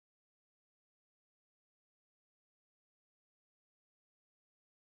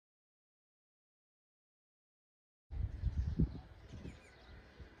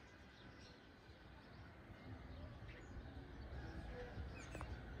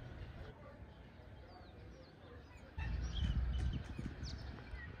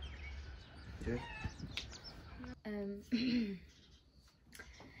Okay.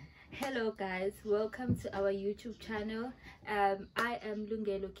 Hello guys, welcome to our YouTube channel. I am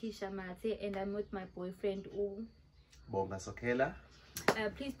Kesha and I'm with my boyfriend Bonga Sokela.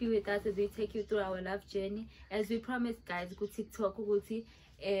 Please be with us as we take you through our love journey. As we promised guys, go TikTok,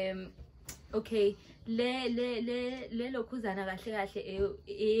 okay, le lokhuzana kahle kahle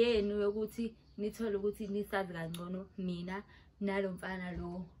yenu yokuthi nithole ukuthi nisazi kangcono mina nalo mfana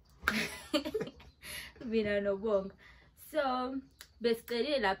lo mina no Bonga. So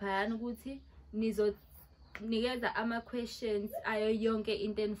besicela lapha ukuthi nizonikeza ama questions ayo yonke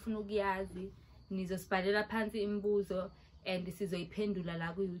into enifuna ukuyazi, nizosibhalela phansi imibuzo and sizoyiphendula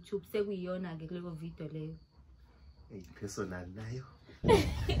la ku YouTube. Sekuyiyona ke kuleyo video leyo. Hey, personal nayo.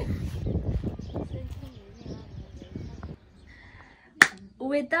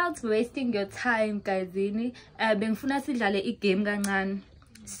 Without wasting your time guys, bengifuna sidlale igame kancane.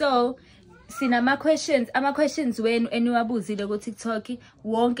 So sinama questions, ama questions wenu eniwabuzile ku TikTok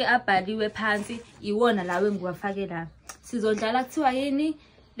wonke abhaliwe phansi iwona lawe ngiwafake la. Sizodlala kuthiwa yini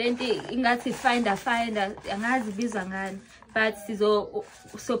lento ingathi finder angazi bizwa ngani, but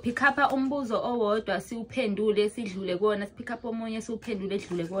so pick up umbuzo owodwa siuphendule sidlule kuona, pick up omunye siuphendule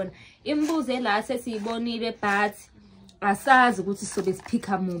sidlule kuona. Imibuzo la sesiyibonile but asazi ukuthi sobe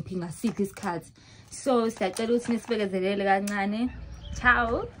siphika muphi ngasiphi isikhathi. So siyacela ukuthi nisibekezelele kancane.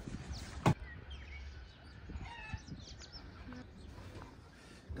 Ciao.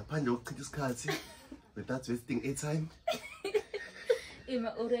 Ngaphandle kokuchitha isikhathi without wasting airtime.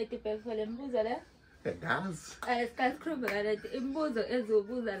 Ima already before lembuzo la. Ngazi. Asikhuluma ngale imibuzo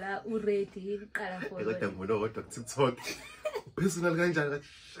ezobuza la already iqala for. Kodwa ngibona kodwa ku TikTok. Personal kanjani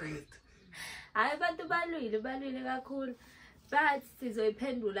shit. Hayi abantu balwile kakhulu, but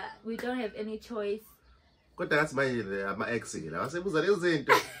sizoyiphendula, we don't have any choice. Kodwa ngathi manje ama ex la wasebuza lezi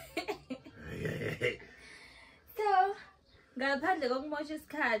zinto. So ngaphandle kokumosha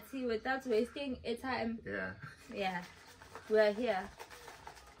isikhathi without wasting a time. Yeah. We are here.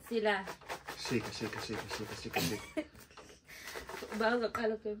 Sila. Shake.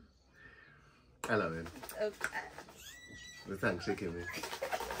 Bawuzoqala ke. Hello man. Okay. Thanks shaking me.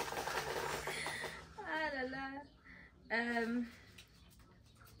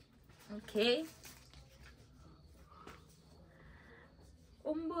 Okay.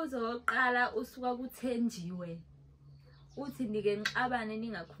 Umbuzo wokuqala usuka kuThenjiwe. Uthi nike ngiqabane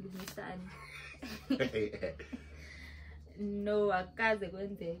ningakhulumisani. No, akaze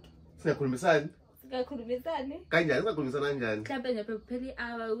kwenzeke. Singakhulumisani? Singakhulumisani? Kanjani singakhulumisana kanjani? Mhlawumbe nje phela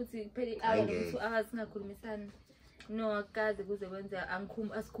i-hour uthi phela i-hour no 2 hours singakhulumisani. No, akaze kuze kwenzeka,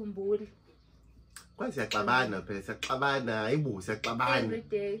 asikhumbuli. Kwani siyaxabana phela, siyaxabana, hayibo siyaxabana.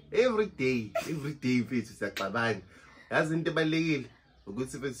 Every day mfethu siyaxabana. Yazi into ebalekile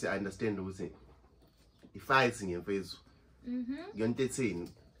ukuthi mfethu si understand ukuthi i-fight ngemfethu. Yonke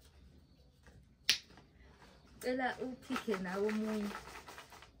ethini. Cela uphike nawe omunye.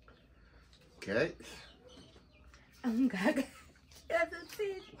 Okay. Angaka. Yazi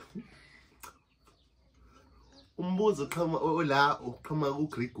umbuzo uqhama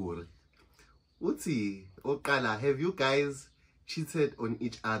uGregory. Uthi oqala, have you guys cheated on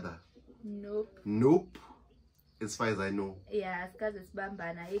each other? Nope. As far as I know. Yeah, sikaze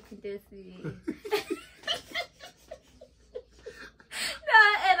sibambana ayikho into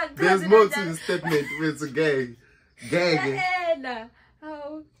There's more to the statement with a gang.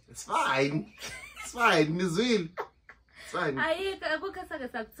 How? It's fine. It's fine. Nizwile. It's fine. Ayikho akukho sake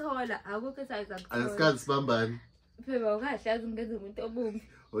sakuthola, akukho sake sakuthola. Asikaze sibambana. Phela ukahle yazi ngeze umuntu obumbi.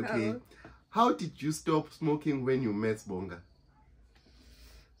 Okay. How did you stop smoking when you met Bonga?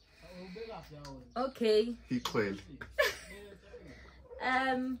 Okay. Iqhwele.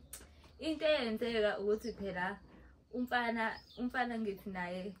 Into eyenzeka ukuthi phela umfana ngithi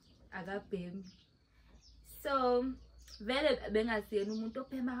naye akabhemi. So vele bengasiyena umuntu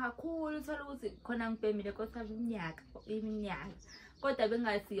obhema kakhulu, uthola ukuthi khona ngibhemile kodwa iminyaka. Kodwa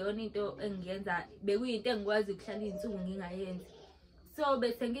bengasiyona into engiyenza, bekuyinto engikwazi ukuhlala izinsuku ngingayenzi. So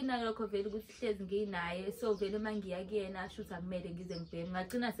bese nginalokho vele ukuthi hlezi nginaye, so vele mangiya kuyena shoot akumele ngize ngibheme,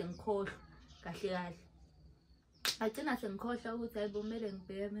 ngagcina sengikhohlwa kahle. Agcina sengikhohlwa ukuthi hayibo kumele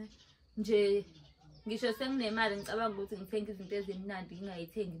ngibheme nje, ngisho senginemali ngicabanga ukuthi ngithenga izinto ezimnandi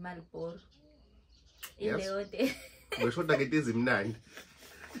ngingayithengi imali bhoro. Ileyo nto. Ngishoda ngento ezimnandi.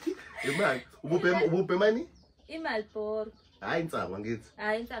 Imali ububhemani? Imali bhoro. Hayi insangu ngithi.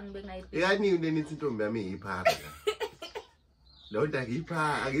 Hayi insangu bengayibhema. Yakani nithi intombi yami iyiphara. Lo nto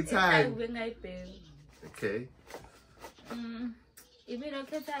akipha, akithandi. Bengayibhema. Okay. Ibina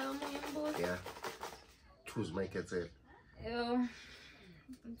okhethayo omunye umbuzo. Yeah. Choose my kettle.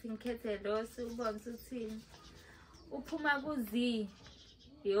 ngikhethe lo ubone uthini. Uphuma kuzi.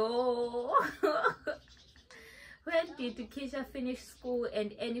 Yo. When did Kesha finish school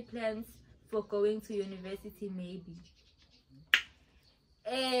and any plans for going to university maybe?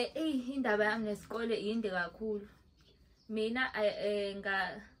 Indaba yami nesikole inde kakhulu. Mina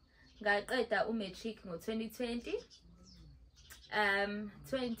ngaqeda umatric ngo2020.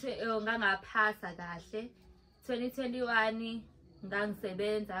 2020 ngangaphasa kahle. 2021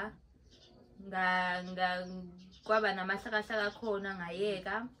 ngangisebenza kwaba namahlakahlaka khona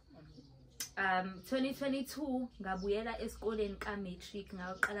ngayeka. 2022 ngabuyela esikoleni ka-matric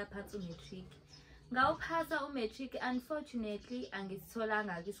ngaqala phansi umatric. Ngawuphasa umatric, unfortunately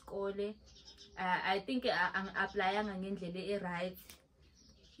angisitholanga isikole. I think angi-applyanga ngendlela e-right.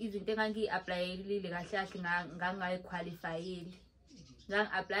 Izinto engangiyi-applyelile kahle kahle ngangayiqualifyile.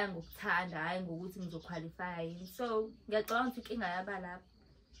 Ngangi-apply ngokuthanda hayi ngokuthi ngizoqualifya yini. So ngiyacabanga ukuthi inkinga yaba lapho.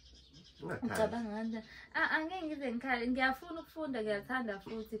 Ngicabanga kanjani? Angeke ngize ngikhale, ngiyafuna ukufunda, ngiyathanda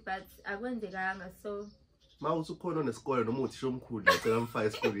futhi but akwenzekanga. So ma usukhona nesikole noma uthisha omkhulu ngicela mfaka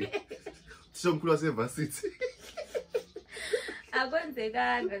esikoleni. Uthisha omkhulu wasevarsity.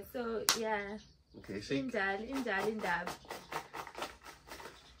 Akwenzekanga. So yeah. Okay, shake. Injalo indaba.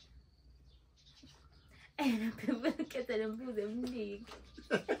 People get them food emningi.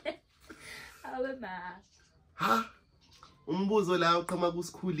 Awe ma. Ha? Umbuzo la uqhama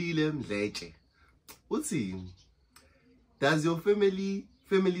kusikhulile Mdletshe. Uthi, does your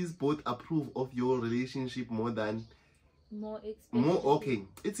families both approve of your relationship more okay.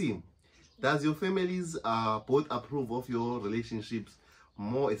 Uthi, does your families both approve of your relationships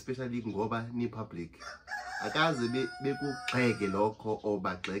more, especially ngoba ni public? Akaze bekugxeke lokho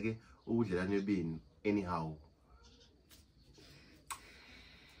obagxeke ubudlelwane benu anyhow?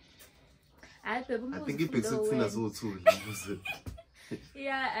 I think ibhekise kuthina sothuli.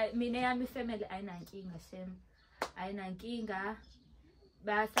 Yeah, mina yami family ayinankinga shem. Ayinankinga.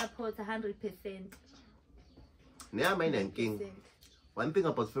 Ba support 100%. Neyami ayinankinga. One thing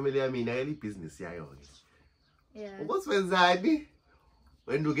about family yami inayeli business yayo ke. Yeah. Ukusenzani?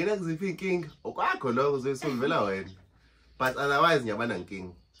 When ungena kuziphi inkinga, okwakho lokho uzoyisolvela wena. But otherwise ngiyabana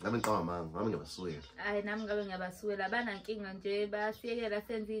inkinga. Ngami ngiyabasuwela. Hayi nami ngabe ngiyabasuwela, banankinga nje basiyekela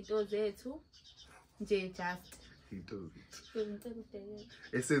senze izinto zethu. Nje just into zethu.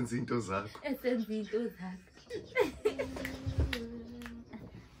 Esenza into zakho.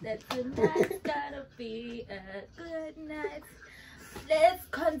 That's a night, gotta be a good night. Let's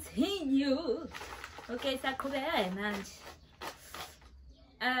continue. Okay, sakubeka manje.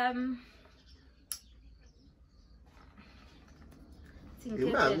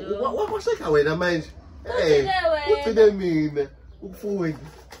 Washeka wena manje. Uthine mina ukufunda.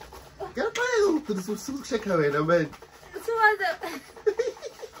 Ngiyaqala ukugcina ukusheka wena manje.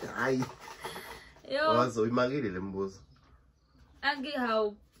 Hayi. Yo. Wazo imakile lembuzo.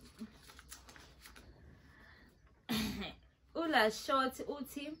 Angihawu. Ula short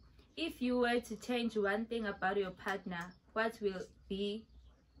uthi, if you were to change one thing about your partner, what will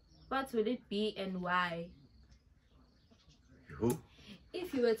it be and why? Who?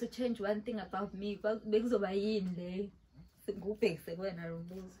 If you were to change one thing about me, bekuzoba yini le? Ngubhekise kwena lo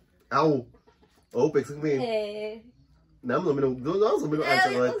mbuzo. Awu. Ubhekise kimi. Nami ngizomela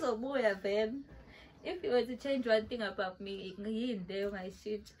answer uzobuya then. If you were to change one thing about me, yini le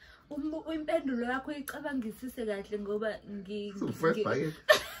ongayishintsha? Impendulo yakho icabangisise kahle ngoba first bucket.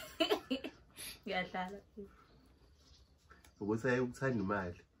 Ngiyadlala. Ukuthi ukuthanda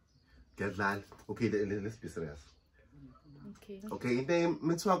imali. Ngiyadlala. Okay, let's be serious. Okay, into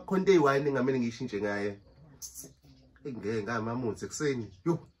mithiwa khonto eyi1 ngamele ngiyishintshe ngaye. Engeke ngamamunzi ekseni.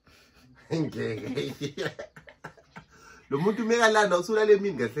 Yo. Engeke. Lo muntu mekalanda usulale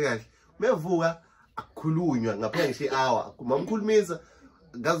emini kahle kahle. Mevuka akukhulunywa ngaphela ngisho i-hour. Mamkhulumisa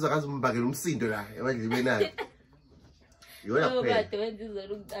ngaze umbakela umsindo la emadlibeni akhe. Yona kuphela. Kade wenza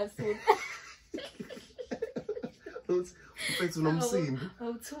izolo ukutasula. Ufethu nomsindo.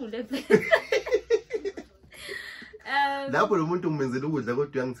 Awuthule. Lapho lo muntu ngimenzela ukudla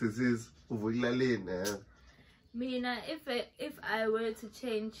kodwa uyangithethisa uvukulaleni. Mina if I were to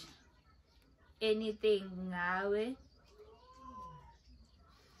change anything ngawe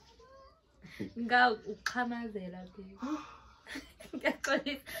ngawuqhamazela ke.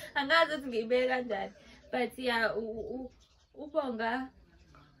 Ngiyaxolisa. Angazi ukuthi ngiyibeke kanjani. But yeah, ubonga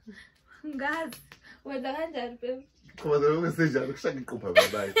ngazi wenza kanjani babe? Khomazela ukwenzenjani ukushaka iqupha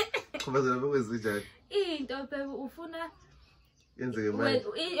babayi. Khomazela ukwenzenjani? Into babe ufuna yenzeke manje.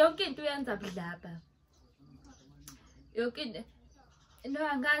 Yonke into uyenza budlapha. Yonke into no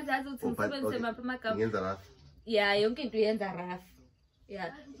angazi ukuthi ngisebenzise maphi amagama. Ngiyenza rough. Yeah, yonke into uyenza rough.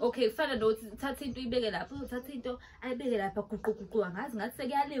 Yeah. Okay, kufana nokuthi uthatha into uyibeke lapha, uthatha into ayibeke lapha guquguqu angazi ngathi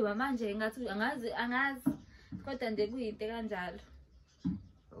sekuyaliwa manje ngathi angazi kodwa nje kuyinto kanjalo.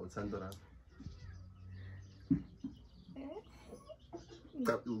 Awuthanda lapha.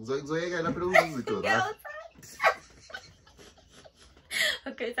 Zoyeka lapha ukuzito lapha.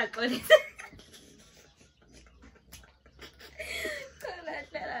 Okay, saxolisa.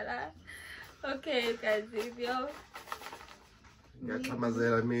 Okay, guys, yo.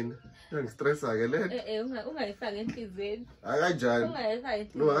 Ngiyaqhamazela mina. Ngistressa ke le. Ungayifaka enhlizweni. Akanjani? Ungayifaka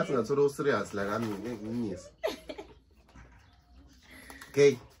enhlizweni. No, ngathi ngathola serious la ngami ngiyisa.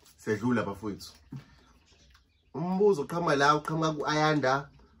 Okay, sedlula bafowethu. Umbuzo uqhama la uqhama ku Ayanda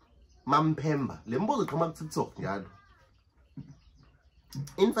Mamphemba. Le mbuzo uqhama ku TikTok njalo.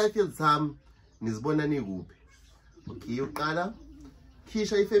 In 5 years time nizibona nikuphi? Okay, uqala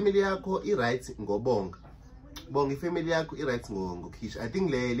Keisha ifamily yakho i-right ngobonga. Bonga ifamily yakho i-right ngoKeisha. I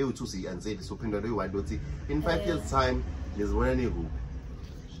think le uthu siyanseli so phinda loyi-1 uthi in 5 years time nizibona nikuphi?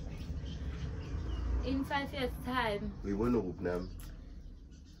 In 5 years time. Uyibona kuphi nami?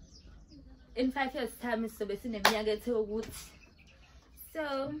 In 5 years time sizobe sineminyaka ethe ukuthi.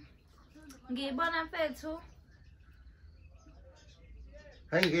 So ngiyibona mfethu.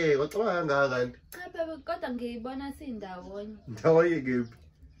 Hayike kwacabanga kangaka kanti. Cha baba kodwa ngiyibona sindawonye. Ndawonye kephi?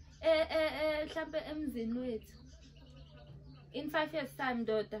 Mhlambe emzini wethu. In 5 years time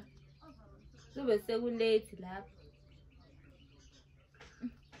doda. Kube sekulate lapha.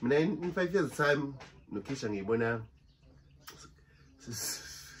 Mina in 5 years time noKeisha ngiyibona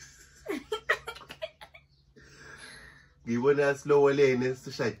ngiyibona silowelene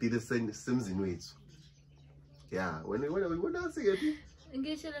sishadile semzini wethu. Yeah, wena sikephi?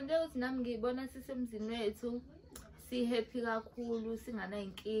 Ngisho le nto ukuthi nami ngiyibona sisemzini wethu si happy kakhulu singana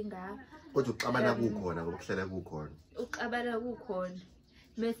inkinga. Kodwa uqabana kukhona ngoba kuhlala kukhona. Uqabana kukhona.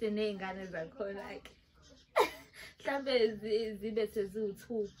 Bese nezingane zakhona like mhlambe zibe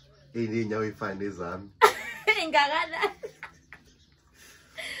seziwu2. Eyinyawo efana nezami. Ingakana.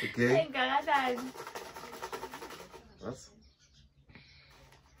 Okay. Ingakana. What?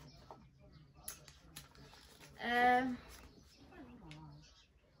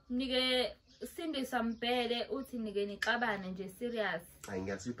 Nige Sindisa Mbele uthi nige nixabane nje serious. Hayi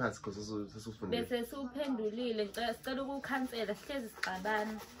ngiyasiphathi because sesufundile. Bese suphendulile sicela ukukhansela sihlezi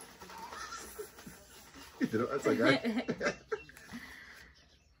sixabana.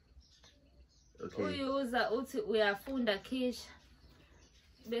 Okay. Uyuza uthi uyafunda Keisha.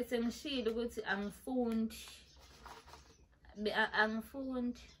 Bese ngishilo ukuthi angifundi.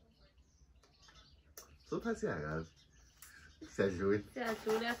 Angifundi. So phathi yakazi. Siyadlula.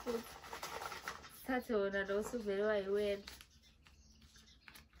 Siyadlula futhi. Thathe wona lo suvele wayiwena.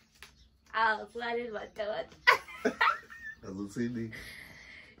 Swali batawat. Azuthini.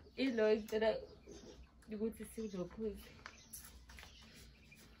 Ilo ngicela ukuthi sizophuza.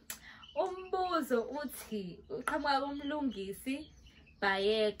 Umbuzo uthi uqhamuka komlungisi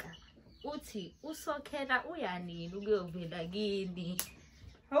Bayeka uthi usokhela uyanini ukuyovela kini.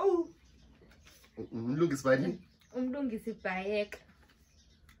 Hawu. Umlungisi bani? Umlungisi Bayeka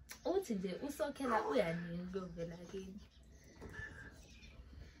uthi nje usokhela uyanini ukuyovela kini.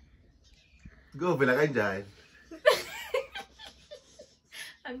 Govela kanjani?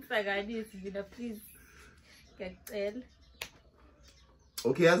 Angisakanisi mina please. Ngiyacela.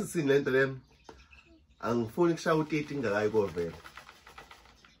 Okay, yazi sini lento le. Angifuni kushaya u30 ngakayi kovela.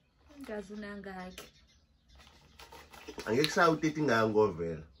 Ngazi unangaki. Angeke kushaya u30 ngaka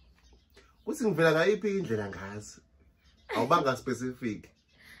ngovela. Kuthi ngivela ngayiphi indlela ngazi. Awubanga specific.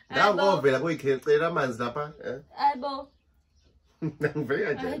 Ngangovela kuyikhecela amanzi lapha, Ayibo.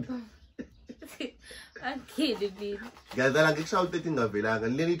 Ngivela kanjani? Akhili mina. Ngiyazala ngikushaya u30 ngavelanga.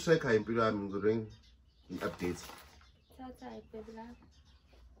 Nileni tracker impilo yami ngizolwenga updates. Thatha iphela.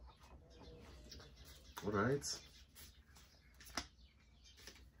 All right.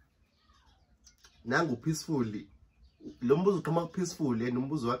 Nangu peacefully. Lo mbuzo uqhama peaceful and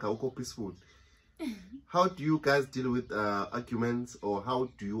umbuzo wakhe awukho peaceful. How do you guys deal with arguments, or how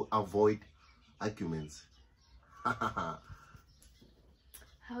do you avoid arguments? How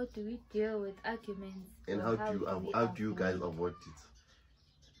do we deal with arguments? And how do you guys avoid it?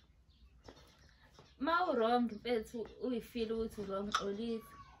 Ma wrong mfethu uyifeel ukuthi wrong xolisa.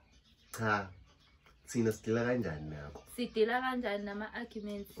 Cha. Sina sidila kanjani nakho? Sidila kanjani nama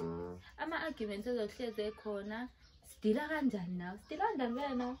arguments? Ama arguments ezohleze ekhona. Sidila kanjani nawo? Sidila kanjani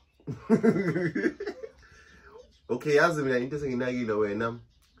wena? Okay, yazi mina into senginakile wena.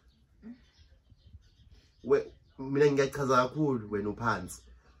 Mina ngiyachaza kakhulu wena uphansi.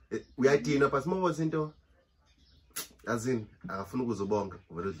 Uyadina but mawuthi into as in akafuna ukuzobonga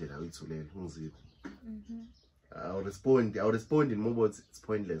ngoba lo dlela uyithulele ungiziphi. I'll respond in more words. It's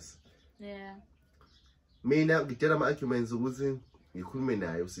pointless. Yeah. Mina ngidela ama arguments ukuthi ngikhulume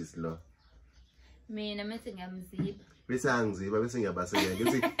naye usisi lo. Mina mase ngiyamziba. Bese angiziba bese ngiyabasela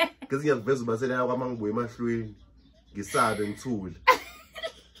ngithi ngiyaveza ubasela kwama ngibuye emahlweni. Ngisabe ngithule.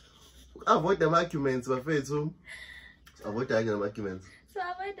 Avoid ama arguments bafethu. Avoid ama arguments. So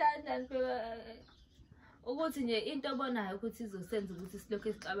avoid and ukuthi nje into obonayo ukuthi izosenza ukuthi silokho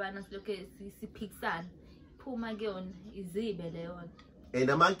esixabana silokho siphikisana. Phuma kuyona izibe leyo nto. And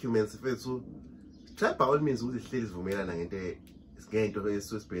ama arguments fethu try by all means ukuthi sihleli sivumelana ngento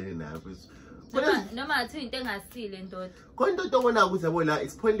esibhekene nayo fethu. Noma athi into engasile ndoda. Konke into obona ukuthi yabo la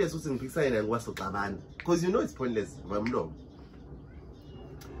it's pointless ukuthi ngiphikisane naye ngokwasixabana because you know it's pointless vamlo.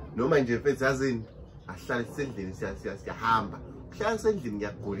 Noma nje fethu yazini ahlala sendlini siyahamba. Kuhlala sendlini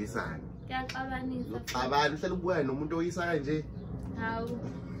ngiyagulisana. Kuyaxabanisa. Uxabana uhlala ubuya nomuntu oyisa kanje.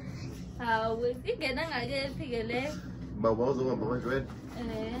 Hawu, ingena ngakephi ke le? Baba uzohamba manje wena.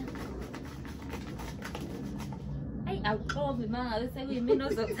 Ay awuqobi mangabe sekuyimina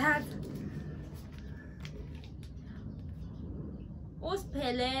ozothatha.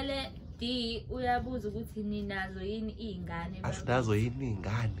 Usiphelele D uyabuza ukuthi ninazo yini izingane? Asinazo yini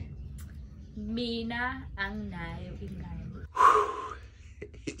izingane? Mina anginayo ingane.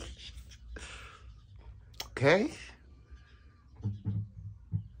 Okay.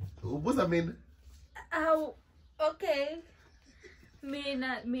 Ubuza mina? Aw, okay.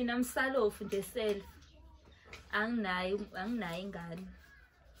 Mina msalofu nje self. Anginayo ingane.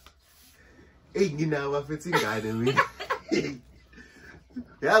 Nginawo afethi ingane mina.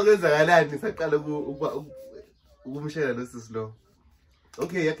 Yazenzakalani saqala ukumshela lo sisi lo.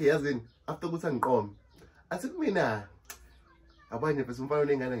 Okay, yakhe yazini after ukuthi angiqome. Athi mina abanye bese umfana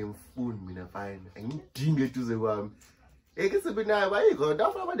onengane ngimfuni mina fine. Angidinge eduze kwami. Ke sebinayo bayikho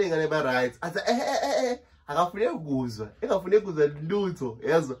ndafuna abanengane ba right. Athi akafune ukuzwa. Engafune ukuzwa lutho,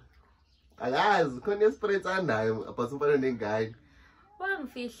 yazwa. Akazi khona ispread anayo apha umfana onengane.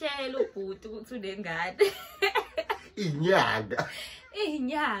 Wangifihlela ubhuti ukuthi unengane.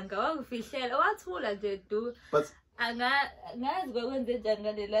 Inyanga wangifihlela wathula nje du. But angazi kwakwenze njani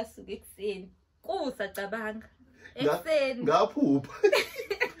ngalela suku ekseni. Kusacabanga. Ekseni. Ngaphupha.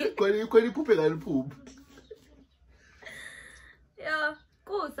 Khona iphuphe ngaliphupha. Ya,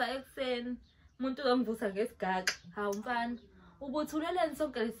 kusa ekseni. Umuntu ongivusa ngesigaxa. Hawu mfana, ubuthuleleni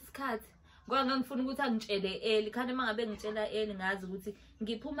sonke lesikhathi. Ngoba ngangifuna ukuthi angitshele eli, khani mangabe ngitshela eli ngazi ukuthi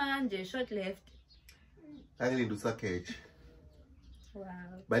ngiphuma kanje short left. Angilinda usakheje. Wow.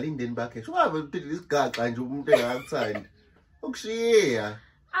 Balindeni bakhe. Shwabe uthile isigaxa nje umuntu engakuthandi. Ukushiya.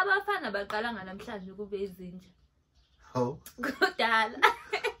 Abafana baqala namhlanje kube izinja. Hawu. Kudala.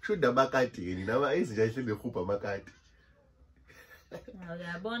 Shuda amakadini naba izinja ihlele khupha amakadi.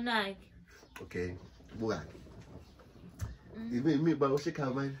 Uyabona ke. Okay. Buka. Imi ba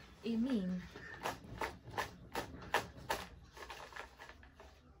ushika manje. Imini.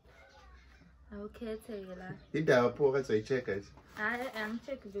 Okay, la. Indaba pho kathi uyichecka nje. Hayi,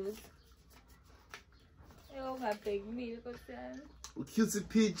 angicheck lutho. Ungabheki mina nkosiyami. Cutie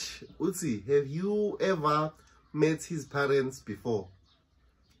Peach uthi, have you ever met his parents before?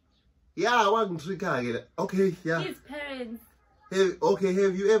 Yeah, wangitricka ke. Okay, yeah. His parents.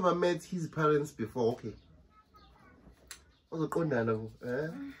 Have you ever met his parents before? Okay. Uzoqondana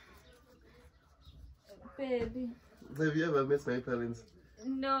Baby. Have you ever met my parents?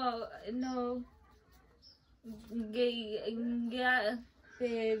 No.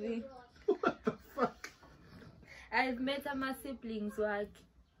 Baby. What the fuck? I've met my siblings wakhe.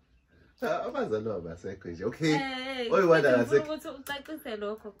 Abazali abasekho nje. Okay. Oyiwanda akasekho. Ukuthi ucacise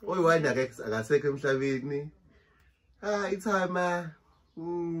lokho. Oyiwanda akasekho emhlabeni. It's time.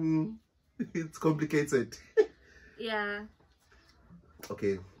 It's complicated. Yeah.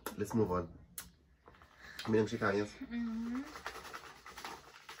 Okay, let's move on. Mina ngishika yes.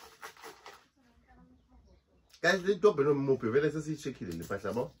 Guys, le dope nomuphi vele sesicheckile lepahla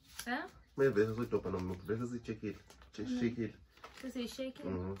yabo. Manje vele sesodopha nomuphi vele sesicheckile. Checkile.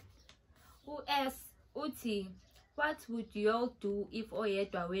 Sesishekile. US uthi, what would you do if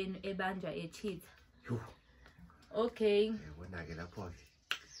oyedwa wenu ebanjwa echeat? Okay. Wena ke lapho ke.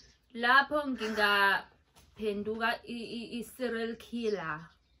 Lapho ngingaphenduka i-serial killer.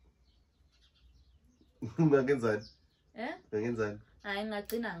 Ungangenzani? Ngangenzani? Hayi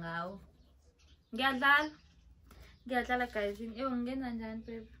ngagcina ngawo. Ngiyadlala guys. Ngenza njani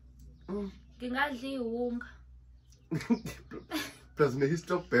babe? Ngingadla ihunga. Plus ne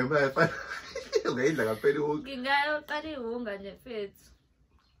history of bema yafa. Ungayidla kaphela ihunga. Ngingayoqala ihunga nje fethu.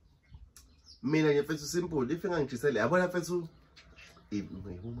 mina ngefethu simple if engangijisele yabona fethu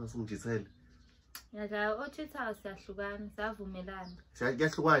uma singijisele yaza o-2000 siyahlukana savumelana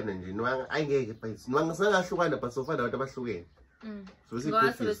siyahlukana nje nwanga ayingeke but nwanga sangahlukana but sofana abantu abahlukene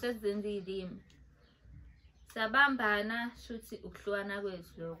ngoba sesenze izilimi sabambana shuthi ukuhlukana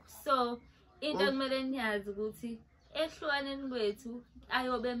kwethu lokho so into ekumele niyazi ukuthi ehlukaneni kwethu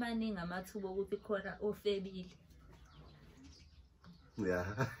ayobe maningi amathuba ukuthi khona ofebile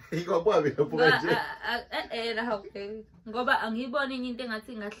yeah ikwababe lapho nje okay ngoba angiyibona into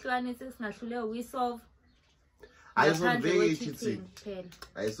engathi ngahlukanise singahluleka ukuyisolve ayisolve cheating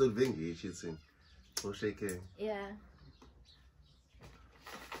ayisolve ngecheating so shake yeah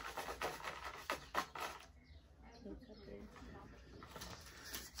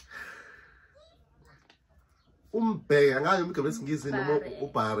umbheka ngayo imigaba esingizini noma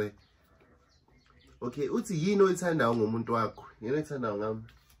ubhare okay uthi yini oyithandayo ngomuntu wakho yini oyithandayo ngami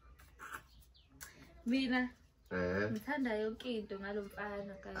mina ngithanda yonke into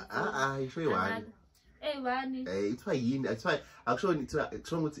ngalomfana isho yi-1 1 ithiwa yini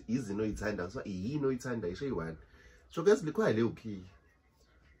akusho ukuthi izini oyithanda kuthiwa yini oyithanda isho yi-1 so ke silikhaya leyo key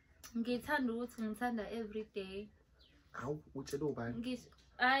ngithanda ukuthi ngithanda every day awu utshela ubani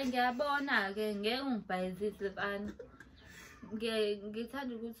hayi ngiyabona ke ngeke ngibhayizise mfana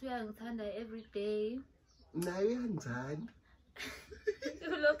ngithanda ukuthi uyangithanda every day naye uyangithanda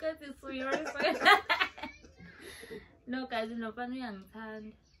look at this serious no guys nofana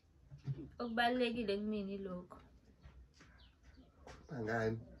uyangithanda okubalekile kumina lokho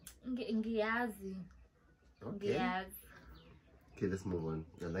angani ngiyazi ngiyazi okay let's move on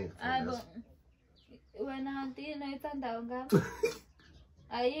abo wena ndina uyithandayo ngapha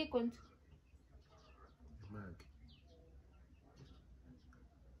ayikho nje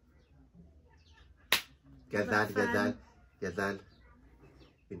Yadal.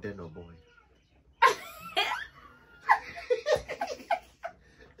 Intendo boy.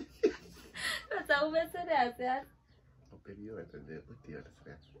 That's how we said that. Okay, you are the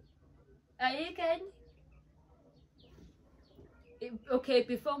Are you can? Okay,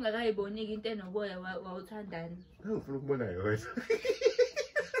 before ngakayiboni intendo boy wawuthandani. Ngifuna ukubona yona.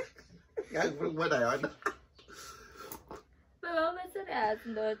 Ngifuna ukubona yona. Baba ubeserious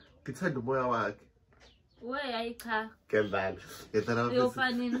ndod. Ngithanda umoya wakhe. Where are you? Kendall. You're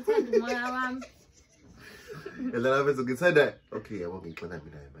funny. Ngithanda umoya wami. Yala bese ngithanda. Okay, yabo ngixoxa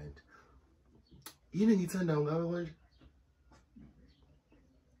mina manje. Yini ngithanda ngawe konje?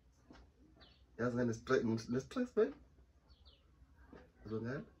 Yazi ngane stress man.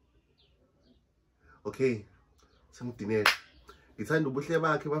 Uzongana? Okay. Sengidinela. Ngithanda ubuhle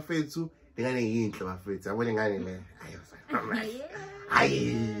bakhe bafethu, ngane yinhle bafethu. Yabona ngane le.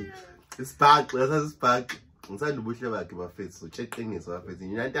 Hayi. Isibhaqo yasasibhaqo ngithanda ubuhle bakhe bafethu ucheqiniso bafethu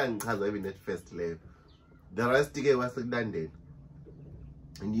mina into angichaza even at first level the rest ke wasekulandela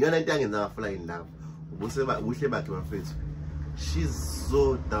ngiyona into angenza ngafula in love ubuhle bakhe bafethu she's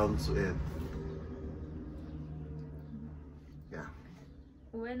so down to earth yeah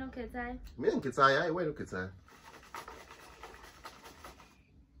wena ukhethayo mina ngikhethayo hayi wena ukhethayo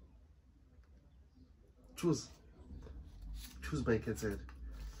choose my khethayo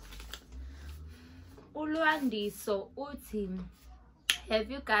Ulwandiso uthi, have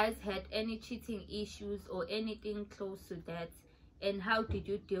you guys had any cheating issues or anything close to that, and how did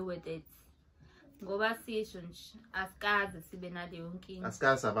you deal with it? Ngoba sisho nje asikazi sibe naleyo nkinga.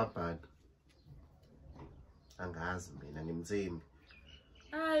 Asikazi ababhada. Angazi mina ngimthembi.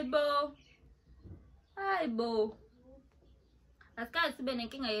 Hayibo. Asikazi sibe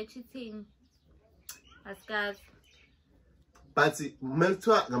nenkinga ye cheating. Asikazi. But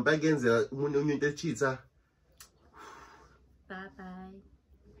mekuthiwa ngempela kuyenzeka umuntu echeater.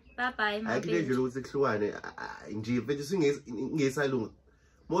 Bye my baby. Ayikho nje ukuthi kuhlukane nje mfethu singesalunga.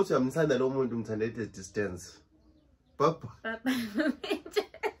 Mothi uyamthanda lo muntu umthanda at a distance. Bye.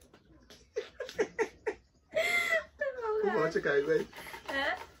 Watch a guy wait.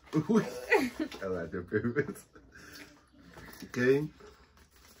 I like the baby. Okay.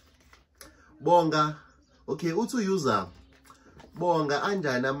 Bonga. Okay, uthi user Bonga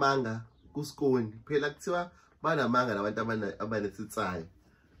anjani amanga kuskoni phela kuthiwa banamanga labantu abanesitsayo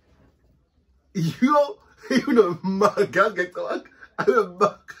yo unomanga ngecabanga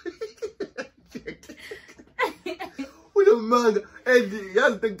ayomanga unomanga and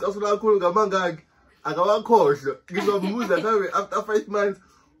yazi ngicasula kakhulu ngamanga akhe akawakhohlwa ngizombuza ngabe after 5 months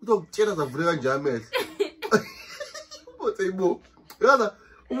uzokutshela zavuleka kanjani amehlo ubotsibo yaza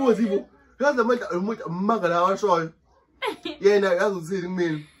ubotsibo yaza manje umuntu amanga la washoyo yena yazi uthini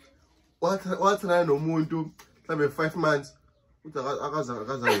kumina wathana nomuntu mhlambe 5 months uthi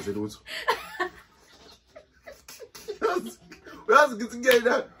akazayenze lutho Uyazi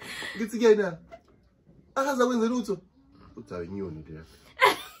ngithi kuyena. Akaza kwenza lutho. Uthi ayinyoni le.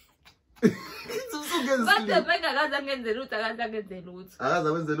 Kodwa bengakaza ngenze lutho, akaza ngenze lutho.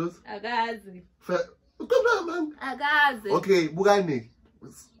 Akaza kwenza lutho? Akazi. Uqamba man. Akazi. Okay, bukani.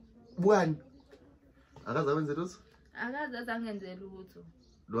 Bukani. Akaza kwenza lutho? Akaza ngenze lutho.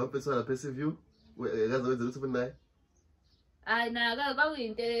 Lo mfethu la passive view. Akaza kwenza lutho naye. Hayi na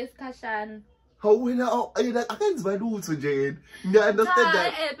kwakuyinto esikhashana. Hawu wena yena akenzi balutho nje yena. Ngiya understand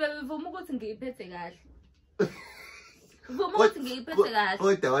that. Bevuma ukuthi ngiyiphethe kahle. Vuma ukuthi ngiyiphethe kahle.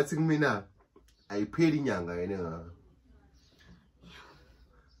 Kodwa wathi kumina ayipheli inyanga yena nga.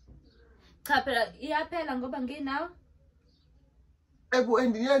 Cha phela iyaphela ngoba nginawo. Ebo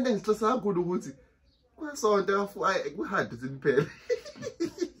andiyanda ngisixosa kakhulu ukuthi kwasonto kuhard siniphela.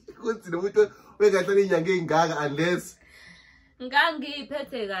 Kuthi nomuntu wengahlala inyanga engaka unless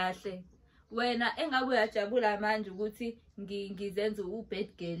ngangiyiphethe kahle. Wena engabe uyajabula manje ukuthi ngizenze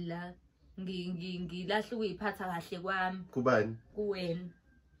ubad girl la. Ngilahle ukuyiphatha kahle kwami. Kubani? Kuwena.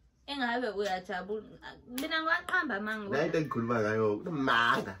 Engabe uyajabula. Mina ngiwaqamba manga. La into engikhuluma ngayo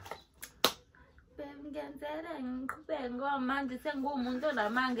manga. Ngenzela ngiqhubeke ngoba manje sengumuntu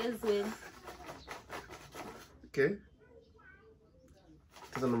onamanga ezweni. Okay.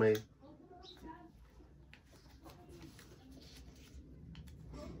 Tisa noma yini?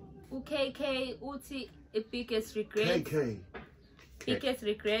 KK uthi biggest regret. KK. Biggest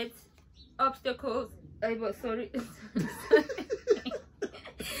regret. Obstacles. Sorry.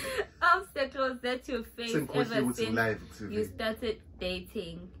 Obstacles that you faced ever since you started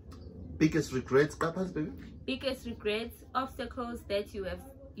dating. Biggest regrets, baby? Biggest regrets, obstacles that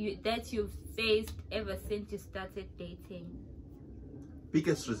you've faced ever since you started dating.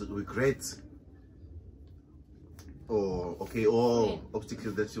 Biggest regrets. Oh, okay. Or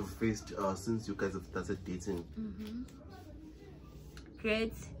obstacles that you've faced since you guys have started dating.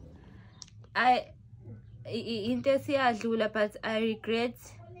 Great. But I regret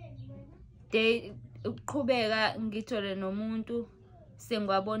uqhubeka ngithole nomuntu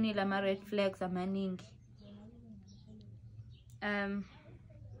sengwabonile ama red flags amaningi.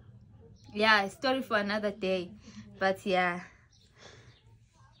 Yeah, story for another day. But yeah,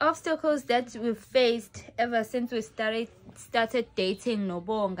 obstacles that we've faced ever since we started dating no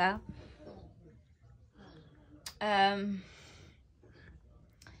Bonga.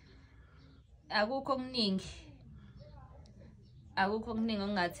 Akukho kuningi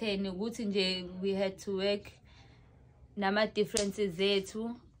ongatheni ukuthi nje we had to work nama differences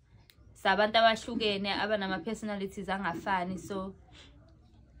zethu sabantu abahlukene abanama personalities angafani, so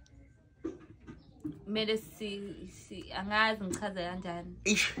mele angazi ngichaza kanjani.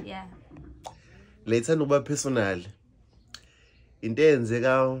 Yeah, letha noba personal into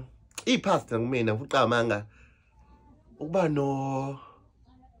eyenzeka ipast ngimina uqamanga ukuba no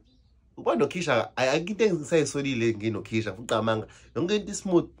Kesha. Akinte ngisayisolile ngino Kesha uqamanga yonke into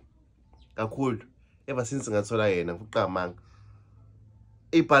smooth kakhulu ever since ngathola yena uqamanga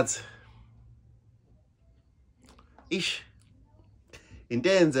but into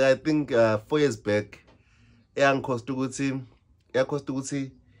eyenzeka I think 4 years back yakhosta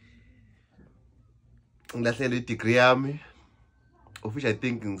ukuthi ngilahlele degree yami, of which I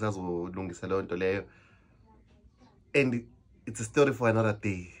think ngisazolungisa leyo nto leyo, and it's a story for another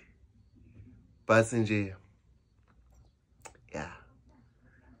day. But nje yeah,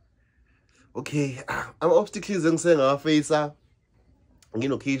 okay, ama obstacles engisengawafacea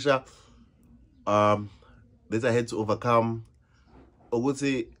ngino Kesha that I had to overcome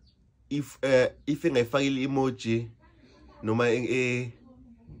ukuthi if engayifakile emoji noma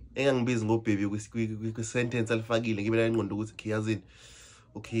engangibizi ngo baby kwi sentence alifakile ngibe nengqondo ukuthi yazini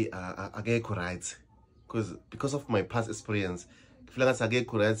okay akekho right because of my past experience ngifela ngathi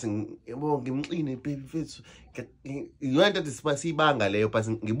akekho right yabo ngimxine baby mfethu yonke into sibanga leyo but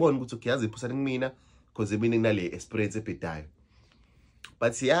ngibona ukuthi yazi iphusana kumina because mina nginale experience ebhedayo.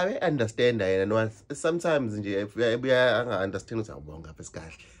 But yeah, I understand yena no sometimes nje anga understand ukuthi awubonga phela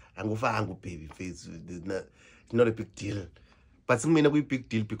kahle angufanga baby face, it's not a big deal, but mina kuyi big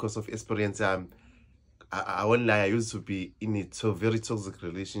deal because of experience. I won't lie, I used to be in a very toxic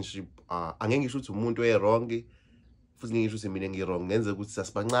relationship. Angeke ngisho ukuthi umuntu wrong futhi ngisho ukuthi mina ngirong ngenze ukuthi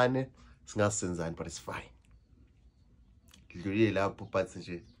sasibancane singasenzani, but it's fine. Ngidlulile lapho but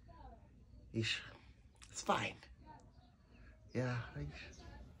nje it's fine. Yeah.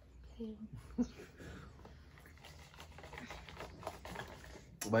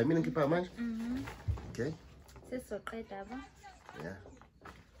 By meaning keep manje? Okay. Sesoqeda ba? Yeah.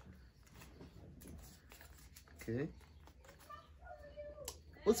 Okay.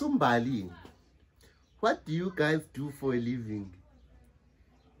 Usumbali, what do you guys do for a living?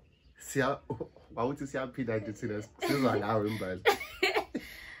 Wawuthi siyaphila nje thina sizwa ngawe imbali.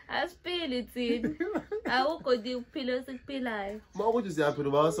 Asiphili thina. Awukho nje ukuphila esikuphilayo. Mawukuthi siyaphila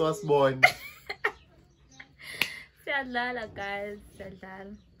uba wasibona. Siyadlala guys,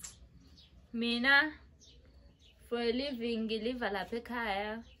 siyadlala. Mina for a living ngiliva lapha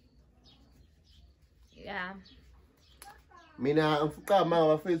ekhaya. Yeah. Mina mfuqa mama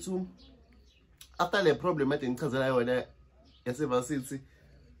bafethu after le problem ade ngichazela yona yasevarsity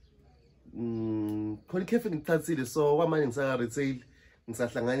khona cafe ngithathile so kwamanje ngisaka retail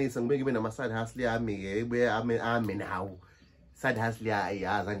ngisahlanganisa ngibe ngibe nama side hustle yami ke ibuye ame nawo side hustle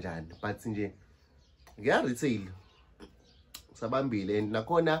yazi kanjani but nje ngiya retail sabambile and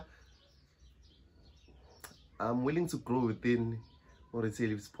nakhona I'm willing to grow within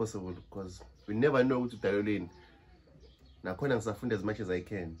retail if it's possible because we never know ukuthi udaloleni nakhona ngisafunda as much as I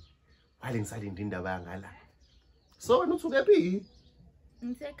can while ngisalinde indaba yangala so nuthukephi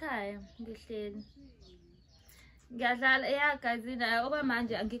Ngisekhaya ngihleli ngiyadlala eyagazina oba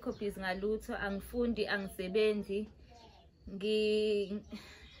manje angikho busy ngalutho angifundi angisebenzi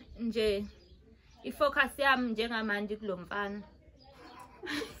nje ifocus yami njengamanje kulomfana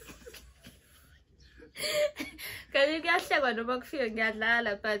Kanti kuyahlekwa noma kufika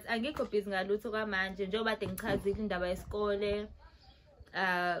ngiyadlala but angikho busy ngalutho kwamanje njengoba ade ngichazile indaba yesikole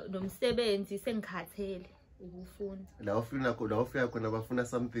nomsebenzi sengikhathele ukufunda la ufika khona bafuna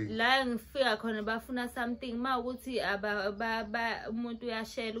something la ngifika khona bafuna something mawukuthi umuntu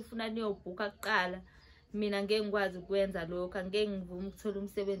uyashela ufuna niyobhuka kuqala mina ngeke ngikwazi ukwenza lokho angeke ngivume ukuthola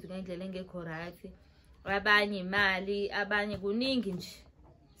umsebenzi ngendlela engekho right abanye imali abanye kuningi nje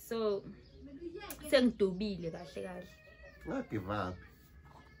so sengidubile kahle ngagive up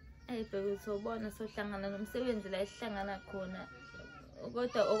bheke sobona sohlangana nomsebenzi la esihlangana khona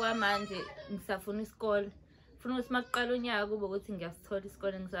kodwa okwamanje ngisafuna isikole funa ukuthi maqala unyaka kube ukuthi ngiyasithola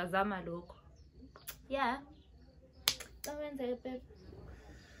isikole ngisazama lokho yeah kawenze bebe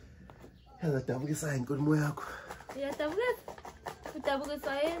yazadabukisa inkulumo yakho uyadabukisa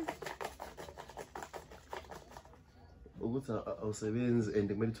udabukiswa yini ukuthi awusebenzi and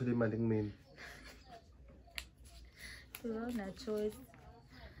kumele uthole imali kumina una choice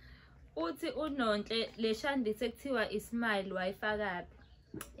uthi unonhle leshandise kuthiwa ismile wayifakapi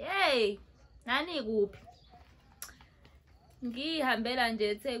hey nani kuphi ngihambela nje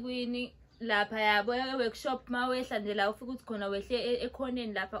eThekwini lapha yabo workshop mawehla nje la ufika uthi khona wehle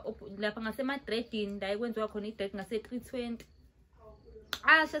ekhoneni lapha ngasemadredini la ikwenziwa khona idred ngase 320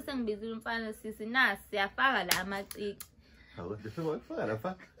 asha sengibizile umfana sisi nasi siyafaka la amaciki hawo bese wafaka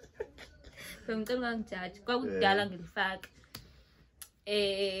lapha ngicela ngijaji kwakudala ngilifaka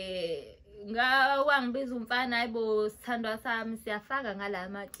wangibiza umfana hayibo sithandwa sami siyafaka ngala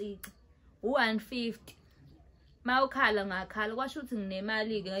amaciki u150 mawukhala ngakhala kwasho ukuthi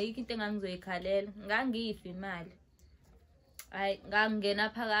nginemali ke ayikho into engangizoyikhalela ngangiyifa imali hayi ngangena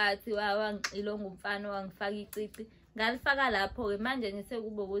phakathi wangixilonga umfana wangifaka icici ngalifaka lapho ke manje ngise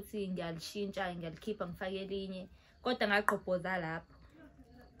kube ukuthi ngiyalishintsha ngiyalikhipha ngifake elinye kodwa ngaqhobhoza lapho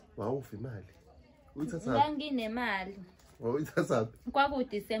wawufa imali uyithatha nganginemali wawuyithatha kwaku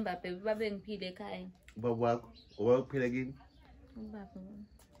December baby babe ngiphile ekhaya ubaba wakho owakuphila kini ubaba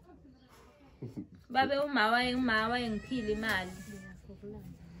babe uma wayengiphila imali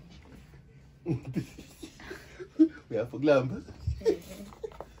uyafukulamba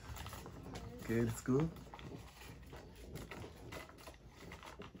okay let's go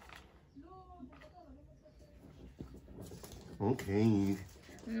okay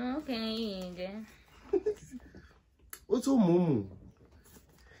no okay uthi umumu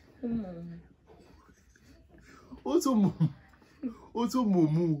uthi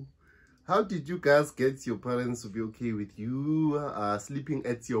umumu how did you guys get your parents to be okay with you sleeping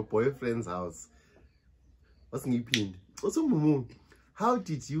at your boyfriend's house? What's ngiphinde? Uthi umumu how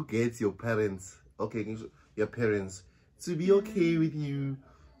did you get your parents to be okay with you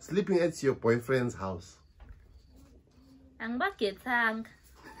sleeping at your boyfriend's house? Angibagethanga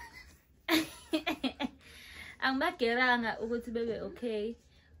angibageranga ukuthi bebe okay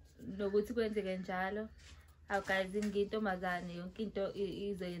nokuthi kwenzeke njalo aw guys ngintomazane yonke into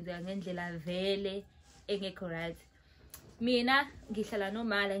izoyenzeka ngendlela vele engekho right mina ngihlala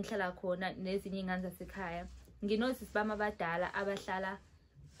nomala ngihlala khona nezinye ingane zasekhaya nginosisi bami abadala abahlala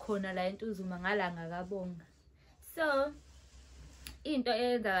khona la eNtuzuma ngalanga kaBonga so into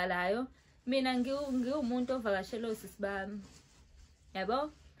eyenzakalayo mina ngiwumuntu ovakashela osisi bami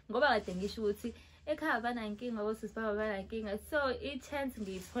yabo ngoba kade ngisho ukuthi ekhaya banankinga osisi baba banankinga so i-chance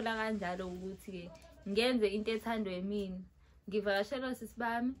ngiyithola kanjalo ukuthi ke ngenze into ethandwa yimini ngivakashela osisi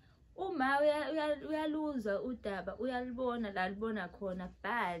bami uma uyaluza udaba uyalibona la libona khona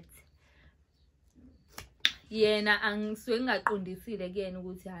but yena angisuke ngaqondisile kuyena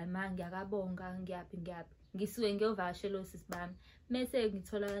ukuthi hayi ma ngiyakabonga ngiyaphi ngisuke ngiyovakashela osisi bami mase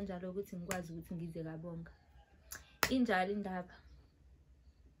ngithola kanjalo ukuthi ngikwazi ukuthi ngize kabonga injalo indaba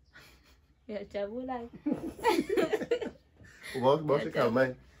yajabula Ubawusho ekhaya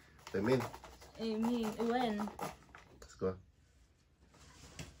manje Amen when let's go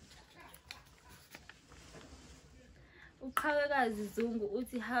uqhawekazi Zungu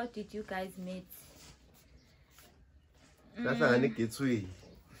uthi how did you guys meet Sahlangana eGetway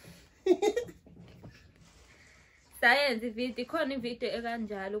Science video khona ivideo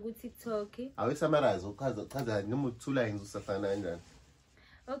ekanjalo ku TikTok Awisummarize uchaza noma u2 lines usahlangana kanjani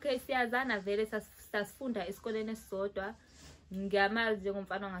Okay siyazana vele sasifunda esikoleni esisodwa ngiyamazi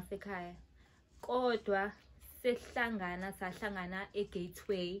njengomfana ngasekhaya kodwa sahlangana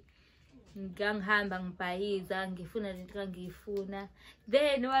eGateway ngangihamba ngibhayiza ngifuna into engiyifuna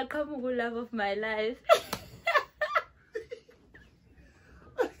then waqhamuka love of my life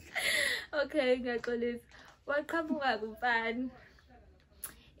Okay ngiyaxolisa waqhamuka kumfana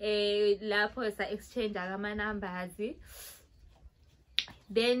lapho sa exchange ama numbers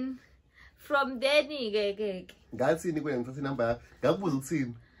then from then ke ngathini kuye ngithatha inamba ngakubuza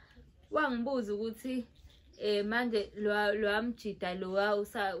ukuthini wangibuza ukuthi manje lwamjida lowa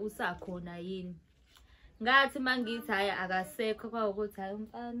usakhona yini ngathi mangithi hayi akasekho kwawukuthi hayi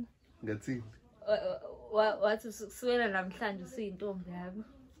umfana ngathini wathi usuwela namhlanje usiyintombi yami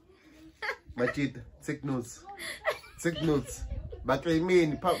Majida take notes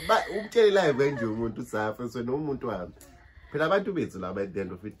baclaimini ukutshela live nje umuntu usafa sona umuntu wami phela abantu bethu laba at the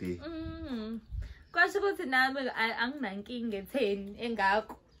end of the day kwasho ukuthi nami anginankinga etheni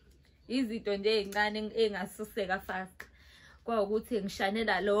engakho izinto nje ezincane engasuseka fast kwawukuthi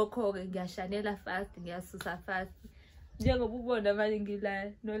ngishanela lokho ke ngiyashanela fast ngiyasusa fast njengoba ubona manje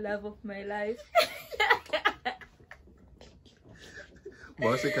ngila no love of my life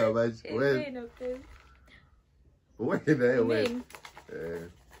Moshe kabaji wena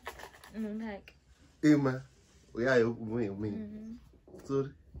ngeke Ima uyayo umini sorry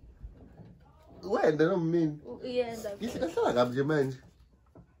wena nomini uyenza ngihlala kabi nje manje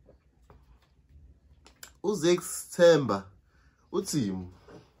Uzex Themba uthi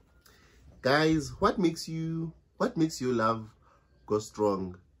guys what makes your love go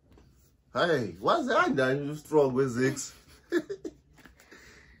strong hey was kanjani strong wezex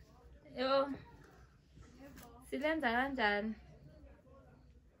yo silenza kanjani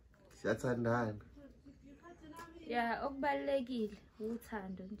siyathandana ya okubalekile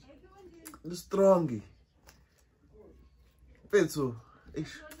uthando nje strong Pethu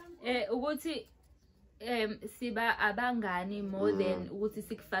ukuthi siba abangani more than ukuthi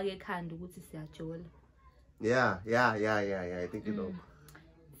sikufake ekhanda ukuthi siyajola yeah I think you know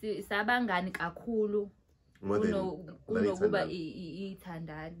sabangani kakhulu kunokuba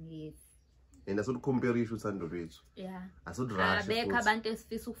ithandani yes and asulucomparisha uthando lwethu yeah asudrash abekho abantu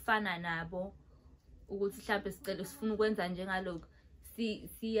esifisa ukufana nabo ukuthi mhlawumbe sicela sifuna ukwenza njengalokho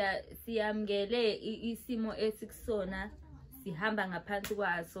siyamngele isimo esikusona sihamba ngaphansi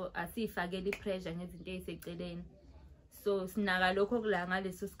kwaso asifakele ipressure ngezinto eziseceleni so sinaka lokho kula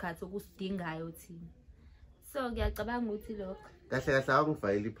ngaleso sikhathi okusidingayo thina so ngiyacabanga ukuthi lokho kahle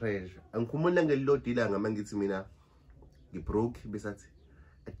awangifayile ipressure angikhumula ngelilo dila ngamangithi mina ngibroke besathi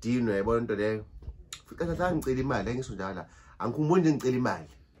adinwe yabona into leyo kahle ngicela imali engisho njalo angikhumuli nje ngicela imali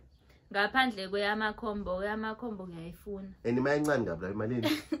ngaphandle kweyamakhombo ngiyayifuna and imali encane ngabe la imalini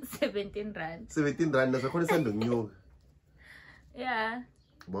 17 rand 17 rand nasakhona isando nginyuka yeah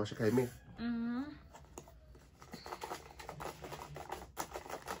bosha khayimi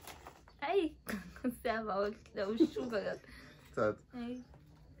ay siyaba ushuka thatha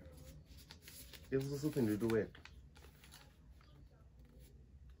usuphinde uwe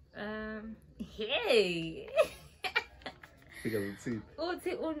hey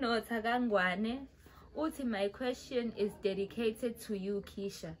uthi unotha kangwane uthi my question is dedicated to you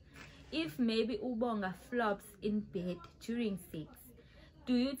Keisha. If maybe Bonga flops in bed during sex,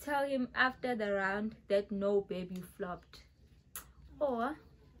 do you tell him after the round that no babe you flopped? Or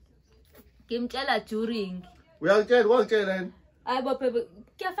ngimtshela during uyangitshela yini ayibo babe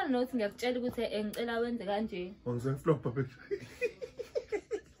kuyafana nokuthi ngiyakutshela ukuthi ngicela wenze kanje ngizoflop babe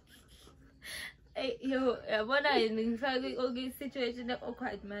yo yabona ngifake situation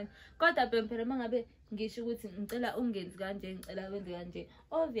awkward man kodwa phela mangabe ngisho ukuthi ngicela ungenzi kanje ngicela wenze kanje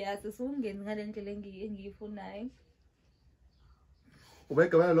obvious usungenzi ngale ndlela engiyifunayo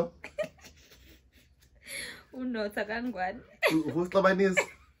ubegabana lo unotha kangwane ufusixabanisa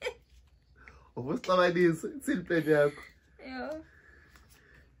itsini plan yakho yo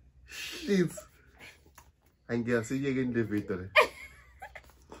shit Angiyasiyeke in the video.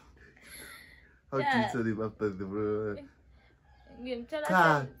 How do you tell him after the bro?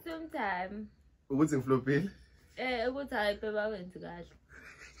 Ngimthola sometime. Ukuthi ngiflopile? Ukuthi hayi phela wenza kahle.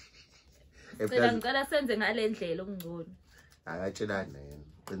 Phela ngicela senze ngale ndlela okungcono. Akatshelana yena,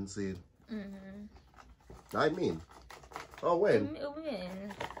 qinisile. I mean. Oh when?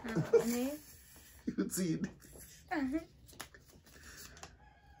 Uthini?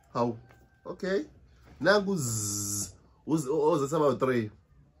 How? Okay. Nangu uze about 3.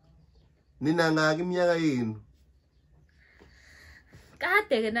 Nina ngaki iminyaka yini?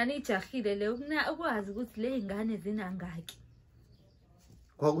 Kade ke nanijahile le ukwazi ukuthi le ingane zinangaki.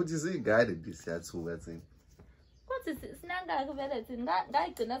 Kwakuthi singane bisiyathuka thina. Kuthi sinangaki vele thina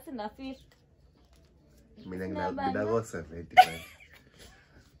ngayigcina sina 50. Mina ngina ko 70.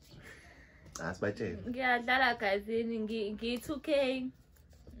 Asibatshela. Ngiyadlala gazini ngi2K.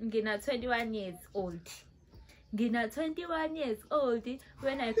 Ngina 21 years old. Ngina 21 years old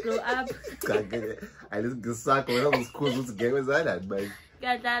when I grow up. I just ngisakho wena usikhuza ukuthi ngeke wenzanani manje.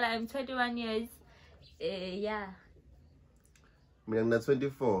 Ngiyadlala, I'm 21 years. Yeah. Mina ngina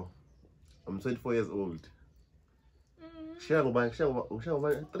 24. I'm 24 years old. Shaya ngoba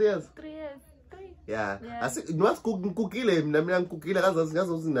 3 years. 3 years. 3. Yeah. Asi nwathi ngikukile mina ngikukile ngazazi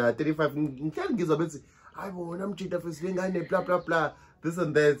na 35 ngihlala ngizwa bethi ayibona amjita fesi lengane bla bla bla this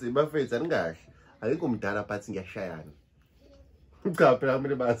and that imafethu angahle. Ayikho umdala but ngiyashayana. Cha phela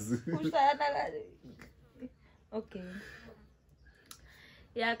kumele bazi. Ushayana la. Okay.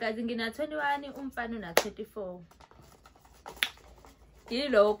 Yeah, guys, ngina 21 umfana una 34.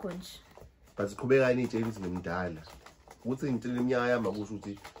 Yilokho nje. But siqhubekani itshe ukuthi ngimdala. Ukuthi ngitshela iminyaka yami akusho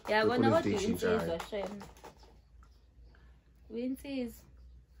ukuthi yabona kodwa insizwa shem.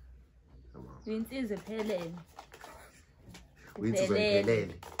 Winsizwe phelele. Winsizwe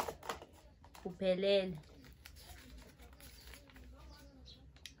phelele. Uphelele.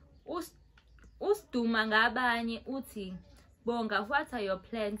 Usiduma ngabanye uthi Bonga, what are your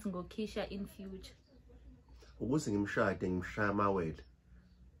plans ngo Kesha in future? Ukuthi ngimshade ngimshaya amawele.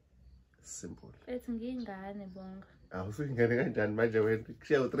 Simple. Ethi ngingane Bonga. Awusingane kanjani manje wena?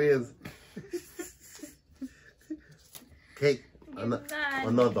 Kushiya 3 years. Okay,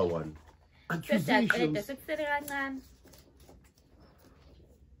 another one. Accusations. Sekusele kancane.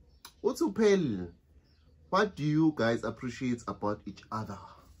 What's upel? What do you guys appreciate about each other?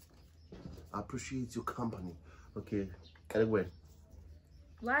 Appreciate your company. Okay, can I go?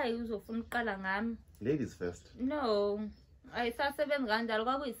 Why uzofuna uqala ngami? Ladies first. No. Ayisasebenzi kanjalo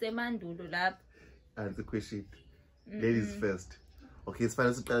kwakuyisemandulo lapha. Answer question. Ladies first. Okay, it's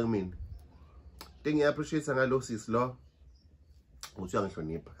fine siqala kumina. Thing I appreciate ngalo sis lo. Uthi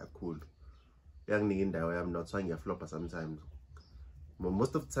uyangihlonipha kakhulu. Uyanginika indawo yami not so ngiyaflopa sometimes.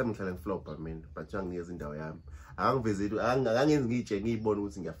 Most of the time ngihlala ngiflop I mean, but uyanginikeza indawo yami. Angivezeli angenzi ngitshe ngiyibona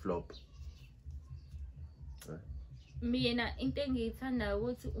ukuthi ngiyaflop. Mina into engiyithanda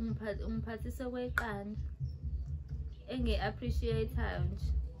ukuthi umphathise kweqanda. Engi-appreciate-ayo nje.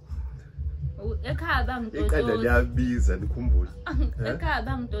 Ekhaya bangidodosa. Iqanda liyabiza nikhumbule. Ekhaya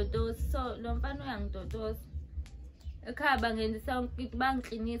bangidodosa, so lo mfana uyangidodosa. Ekhaya bangenzisa ukuthi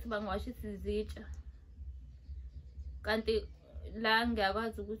bangiklinisa bangiwashisa izitsha. Kanti la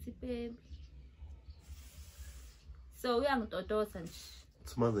ngiyakwazi ukuthi baby. So uyangidodosa nje.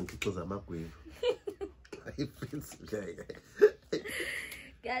 Simaze ngikhiqiza amagwebu. Ayifensi nje.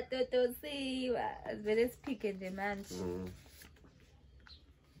 Ngadodosiwa, asivele siphike nje manje.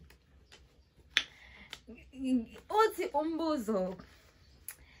 Uthi umbuzo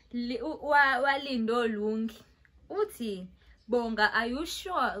walindo lungi. Uthi Bonga, are you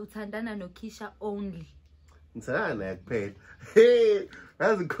sure uthandana no Kesha only? Ngithandana naye kuphela. Hey,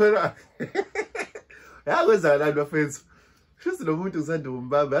 yazi khona. Yakwenza lana bafethu. Shuthi lo muntu usanda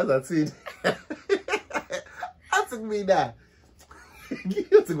umbamba yazi athini. Athi kumina.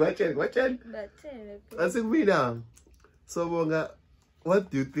 Ngiyothi watshela. Athi kumina. So Bonga, what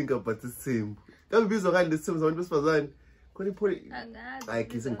do you think about this team? Ngibizwa ngani lesi team zabantu besifazane? Khona ipholi. Hayi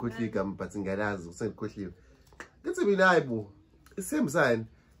kise ngikhohlile igama but ngiyalazi usengikhohlile. Ngithi mina hayibo. Isembisani?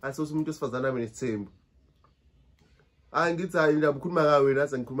 Asothi umuntu osifazane abe nesithembu. Ngithi hayi mina ukhuluma ngawe wena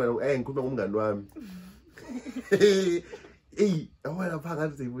sengikhuluma ngikhuluma ngomngani wami. Awela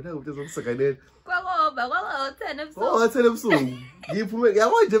phakathi siyibona ukuthi ezokusekanela. Kwakuba 10 ebusuku. 10 ebusuku. Ngiphume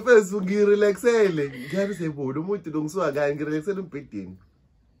yabo nje phezulu ngirelaxele. Ngiyabe siyibona umuntu lo ngisuka kanye ngirelaxele umbhedeni.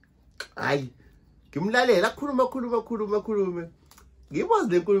 Hayi. Ngimlalela khuluma. Ngibazi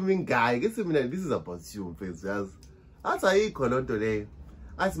le nkulumo ingayi ngithi mina this is about you mfethu yazi. Athi ayikho lonto leyo.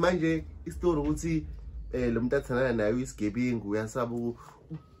 Athi manje istory ukuthi lo muntu athandana naye uyisigebengu uyasaba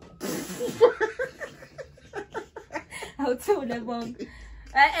Awuthule Bonga.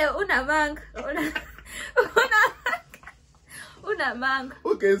 Unamanga. Unamanga.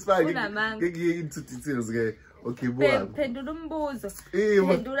 Okay, it's fine. Unamanga. Get into details, okay? Okay, Bonga. Pendula umbuzo.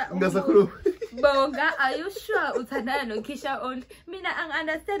 Pendula umbuzo. Bonga, are you sure uthandana no Keisha only? Mina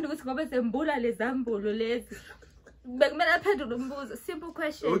understand ukuthi ngoba sembula lezambulo lezi. Bekumele aphendule umbuzo. Simple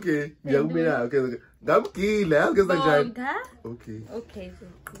question. Okay, ngiyakubona. Okay. Ngamgile, angeza njani? Okay. Okay,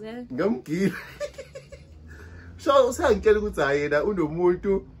 ngamgile. So usangitshela ukuthi hayi yena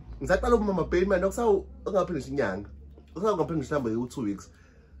unomuntu ngisaqala umama baby manje ngaphindisha inyanga. Ngaphindisha mhlawumbe u2 weeks.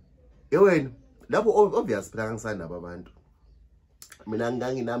 Yewena lapho obvious phela ngisanabo abantu. Mina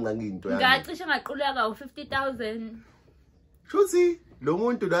ngangiyinto yami. Ngacishe ngaquleka u50,000. Shuthi lo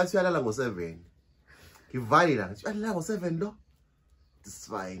muntu la siyalala ngo7. Ngivali la, siyalala ngo7 lo. This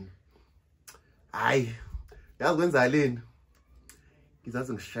fine. Hayi. Yakwenza leni.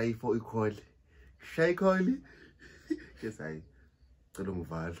 Ngizathi ngishaye for i-call. Shay call. Yes hayi. Cela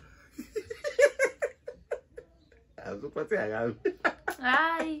ungivala. Azophathe akazi.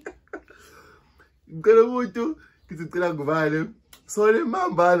 Hayi. Ngicela umuntu ngicela ngivale. So le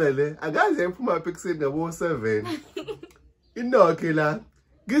mambala le akaze ephuma ekuseni ngabo 7. Inokhe la.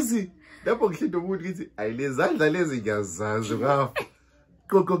 Ngithi lapho ngihlinda umuntu ngithi ayilezandla lezi ngiyazazi ngafa.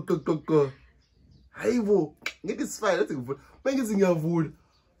 Ko. Hayibo, ngithi sifile lathi ngivula. Bengithi ngiyavula.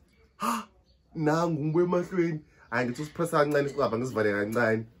 Ha, nangu ngibwe emahlweni. Hayi ngithi usipressa kancane siqaba ngisivale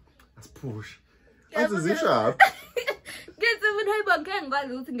kancane. Asipush. Athi zishap. Ngithi mina hayibo ngeke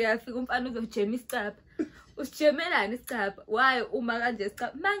ngikwazi ukuthi ngiyafika umfana uzojema isicapha. Usijemelani isicapha? Why uma kanje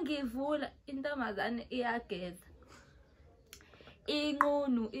isicapha? Mangivula intombazane iyageza.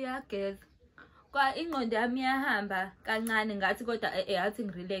 Inqunu iyageza. Kwa ingqondo yami iyahamba kancane ngathi kodwa eyathi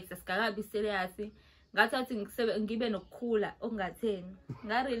ngirelax sikakabi serious. Ngathi ngibe nokukhula okungatheni.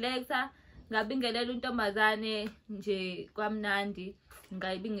 Ngarelaxa ngabingelela untombazane nje kwamnandi.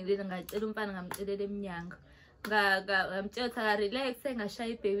 Ngayibingelela ngacela umfana ngamcelela eminyanga. Ngamtshela ka relax ngashaya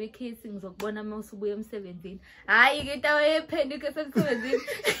ibaby kiss ngizokubona uma usubuya emsebenzini. Hayi ke into ayephenduka esemsebenzini.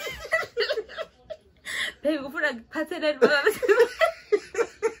 Baby ufuna ngiphatheleni baba.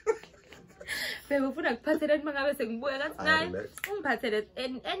 Baby ufuna ngiphatheleni mangabe sengibuya kathi nayi ungiphathele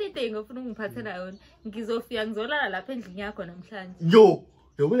anything ofuna ungiphathela yona. Ngizofika ngizolala lapha endlini yakho namhlanje. Yo,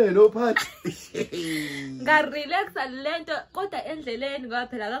 yobona lo phathi. Ngarelaxa lento kodwa endleleni ngoba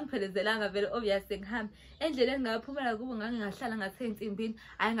phela akangiphelezela vele obvious ngihamba. Endleleni ngaphumela kubo ngangingahlala ngathe insimbini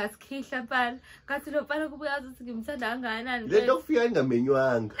hayi ngasikhihla mfana. Kathi lo mfana kubuya ukuthi ngimthanda kangakanani. Lento kufika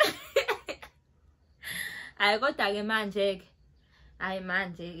ingamenywanga. Hayi kodwa ke manje ke. Hayi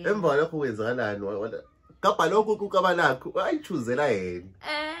manje ke. Emva lokho kwenzakalani wona? Kapha lokho kukaba lakho ayichuzela yena.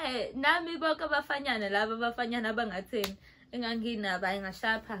 Nami bonke abafanyana laba abafanyana abangatheni enganginaba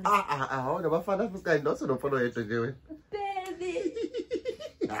ayingashaya phansi. Wona bafana futhi kanti noso nomfana yethu nje wena. Baby.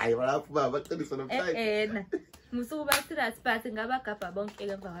 Hayi balapho baba baqinisa nomhlanje. Musuku basirathi but ngabagabha bonke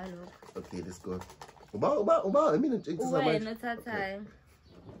emva kwalokho. Okay, let's go. Uba mina ngitshengisa manje. Wena thathayo.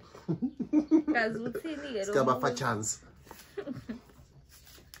 Kazi uthini ke lo? Sikaba fa chance.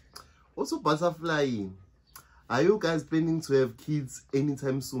 Also butterfly. Are you guys planning to have kids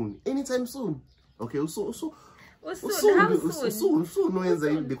anytime soon? Anytime soon? Okay, soon when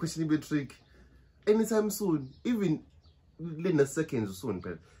the question be trick. Anytime soon, even next second soon,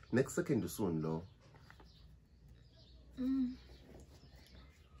 but next second soon, no.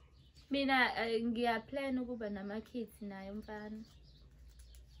 Mina ngiyaplan ukuba nama kids naye mfana.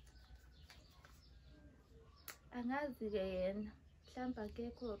 Angazi ke yena. Mhlamba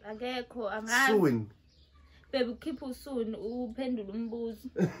akekho angazi. Soon. Baby keep soon uphendula umbuzo.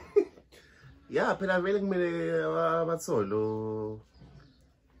 Yeah, phela vele kumele abatholo.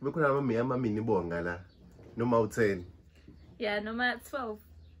 Bekhona amamini Bonga la. Noma u10. Yeah, noma 12.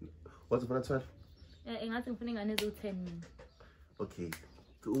 What's ufuna 12? Engathi ngifuna ingane ezo10 mina. Okay.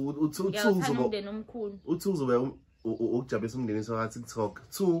 U2 uzobe ukujabulisa umndeni so TikTok.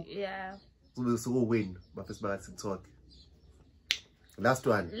 2. Yeah. Uzobe sokuwin bafisa baka TikTok. Last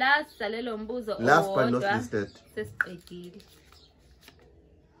one. Last salelo mbuzo last but not least. Sesiqedile.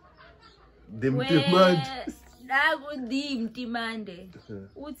 Dimtimande. Dimtimande.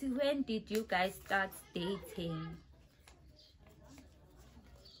 Uthi when did you guys start dating?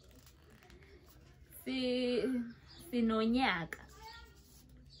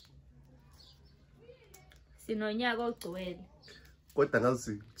 Sinonyaka ogcwele. Kodwa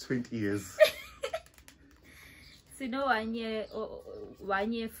ngazi 20 years. Sino 1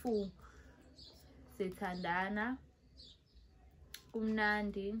 year full. Sithandana.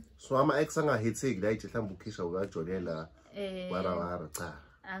 Kumnandi. So ama ex angahitheki la ithi mhlawumbe uKesha ukajolela wara cha.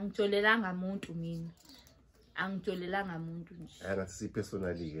 Angijolelanga umuntu mina. angijolelanga umuntu nje. Angathi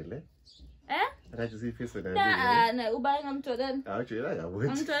sipersonally ke le. Angathi sipersonally. Na uba ngamjolela. Awujolelanga umuntu.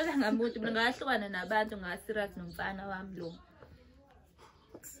 Angijolelanga umuntu mina ngahlukana nabantu ngasirious nomfana wami lo.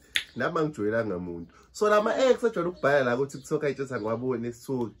 Nama ngijolelanga umuntu. So lama ex ajwayele ukubhala la ku TikTok ayitshela ngwabona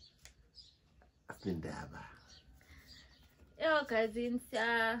isithuki. Asindaba. Yo guys,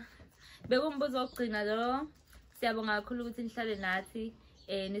 bekumbuzo ogcina lo. Siyabonga kakhulu ukuthi nihlale nathi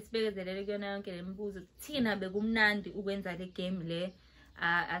nisibekezelele kuyona yonke lemibuzo. Thina bekumnandi ukwenza le game le.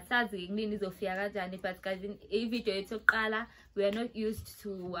 Asazi nini izofika kanjani but guys i-video yethu yokuqala we are not used to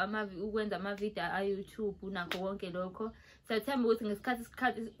ukwenza ama-video a-YouTube nakho konke lokho. Siyathemba ukuthi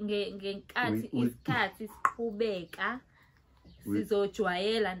ngenkathi isikhathi siqhubeka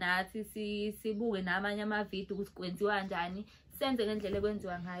sizojwayela nathi sibuke namanye ama-video ukuthi kwenziwa kanjani. Senze ngendlela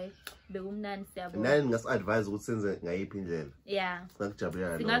ekwenziwa ngayo bekumnandi siyabona. Nani ngasi-advise ukuthi senze ngayiphi indlela? Yeah.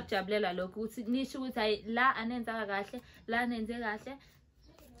 Singakujabulela lokho ukuthi nisho ukuthi hayi la anenzaka kahle, la anenze kahle.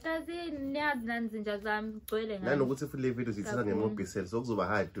 Kazi niyazi nani zinja zami gcwele ngayo. Nanokuthi futhi le video sithatha ngemobile so kuzoba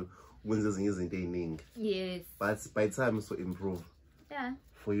hard ukwenza ezinye izinto eziningi. Yes. But by time so improve. Yeah.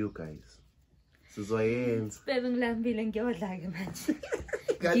 For you guys. Sizoyenza. Bebe ngilambile ngiyodla ke manje.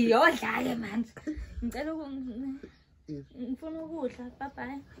 Ngiyodla ke manje. Ngicela ngifuna ukudla. Bye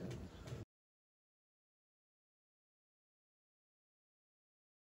bye.